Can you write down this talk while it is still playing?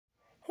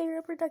Hey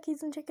rubber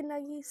duckies and chicken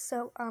nuggies.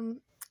 So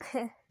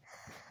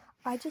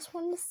I just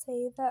wanted to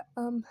say that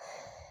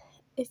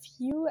if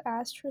you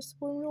asked for a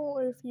subliminal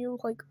or if you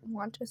like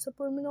want a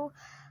subliminal,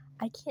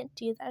 I can't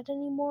do that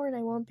anymore and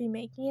I won't be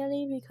making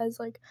any because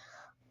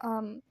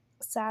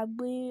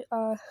sadly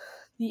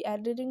the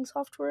editing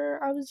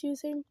software I was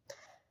using,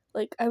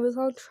 like I was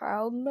on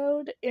trial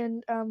mode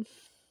and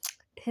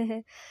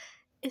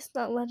it's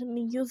not letting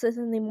me use it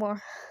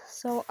anymore.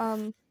 So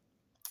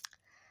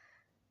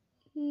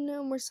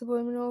no more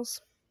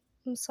subliminals.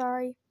 I'm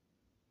sorry.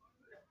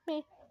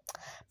 Meh.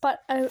 But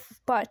I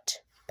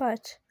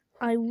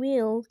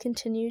will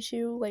continue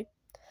to like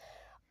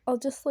I'll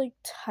just like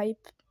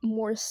type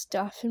more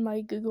stuff in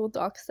my Google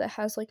Docs that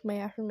has like my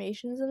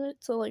affirmations in it.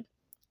 So like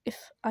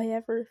if I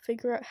ever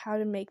figure out how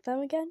to make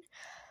them again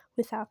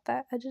without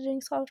that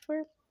editing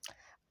software,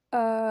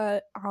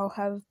 I'll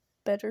have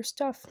better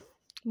stuff,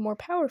 more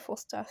powerful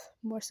stuff,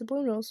 more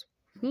subliminals.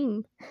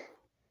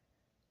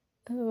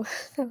 Oh,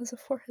 that was a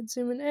forehead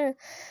zoom in.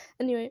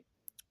 Anyway,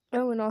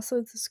 oh, and also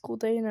it's a school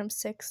day and I'm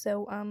sick,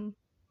 so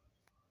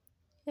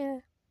yeah.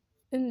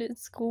 And at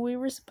school we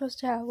were supposed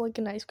to have like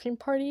an ice cream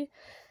party.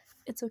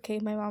 It's okay,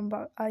 my mom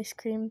bought ice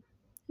cream.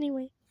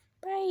 Anyway,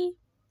 bye.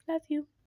 Love you.